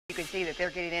You can see that they're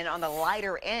getting in on the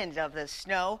lighter end of the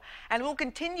snow, and we'll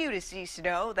continue to see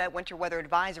snow. That winter weather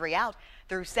advisory out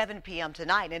through 7 p.m.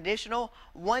 tonight. An additional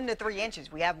 1 to 3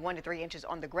 inches. We have 1 to 3 inches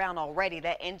on the ground already.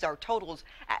 That ends our totals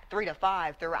at 3 to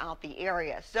 5 throughout the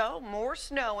area. So more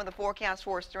snow in the forecast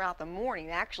for us throughout the morning,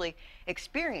 actually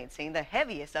experiencing the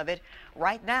heaviest of it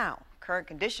right now. Current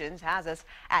conditions has us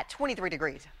at 23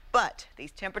 degrees. But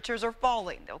these temperatures are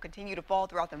falling. They'll continue to fall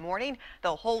throughout the morning.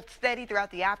 They'll hold steady throughout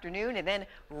the afternoon and then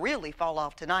really fall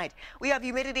off tonight. We have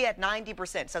humidity at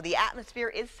 90%, so the atmosphere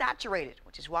is saturated,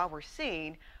 which is why we're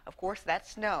seeing, of course, that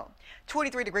snow.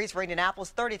 23 degrees for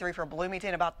Indianapolis, 33 for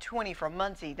Bloomington, about 20 for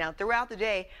Muncie. Now, throughout the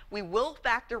day, we will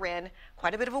factor in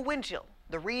quite a bit of a wind chill.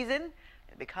 The reason?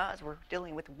 Because we're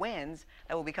dealing with winds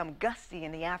that will become gusty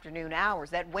in the afternoon hours.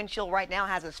 That wind chill right now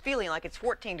has us feeling like it's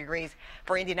 14 degrees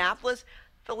for Indianapolis.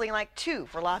 Feeling like 2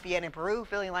 for Lafayette and Peru,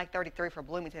 feeling like 33 for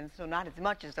Bloomington, so not as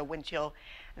much as the wind chill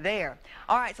there.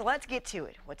 All right, so let's get to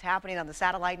it. What's happening on the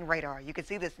satellite and radar? You can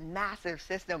see this massive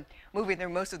system moving through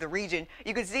most of the region.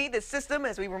 You can see the system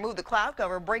as we remove the cloud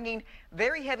cover, bringing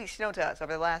very heavy snow to us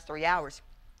over the last 3 hours.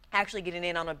 Actually getting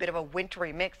in on a bit of a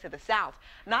wintry mix to the south.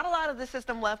 Not a lot of the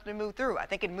system left to move through. I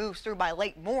think it moves through by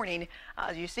late morning,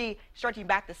 as you see, stretching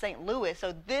back to St. Louis.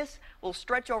 So this will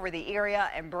stretch over the area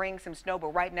and bring some snow. But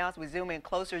right now, as we zoom in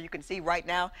closer, you can see right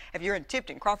now, if you're in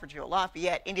Tipton, Crawfordsville,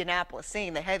 Lafayette, Indianapolis,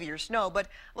 seeing the heavier snow. But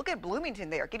look at Bloomington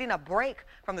there, getting a break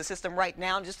from the system right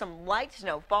now. Just some light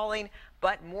snow falling,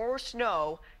 but more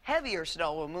snow, heavier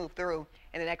snow will move through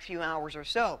in the next few hours or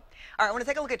so. All right, I want to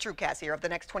take a look at TrueCast here of the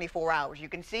next 24 hours. You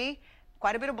can see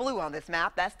quite a bit of blue on this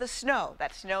map. That's the snow.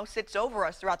 That snow sits over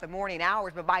us throughout the morning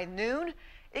hours, but by noon,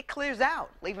 it clears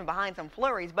out, leaving behind some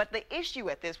flurries. But the issue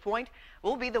at this point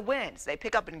will be the winds. They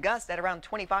pick up in gusts at around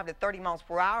 25 to 30 miles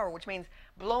per hour, which means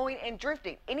blowing and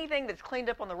drifting. Anything that's cleaned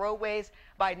up on the roadways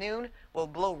by noon will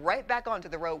blow right back onto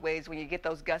the roadways when you get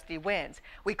those gusty winds.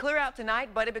 We clear out tonight,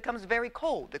 but it becomes very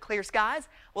cold. The clear skies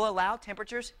will allow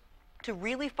temperatures to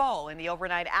really fall in the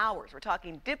overnight hours. We're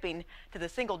talking dipping to the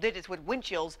single digits with wind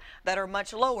chills that are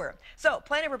much lower. So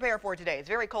plan and prepare for today. It's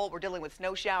very cold. We're dealing with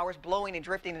snow showers, blowing and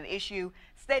drifting an issue.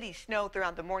 Steady snow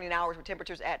throughout the morning hours with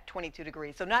temperatures at 22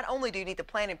 degrees. So not only do you need to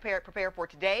plan and prepare for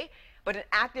today, but an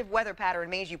active weather pattern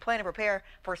means you plan and prepare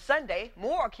for Sunday.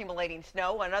 More accumulating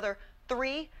snow, another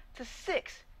 3 to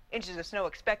 6 inches of snow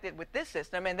expected with this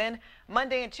system. And then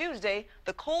Monday and Tuesday,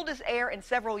 the coldest air in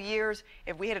several years.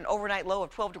 If we hit an overnight low of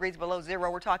 12 degrees below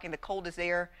zero, we're talking the coldest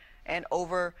air in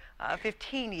over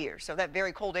 15 years. So that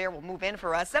very cold air will move in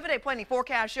for us. 7-day planning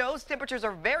forecast shows temperatures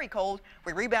are very cold.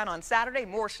 We rebound on Saturday,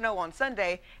 more snow on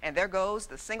Sunday, and there goes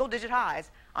the single-digit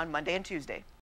highs on Monday and Tuesday.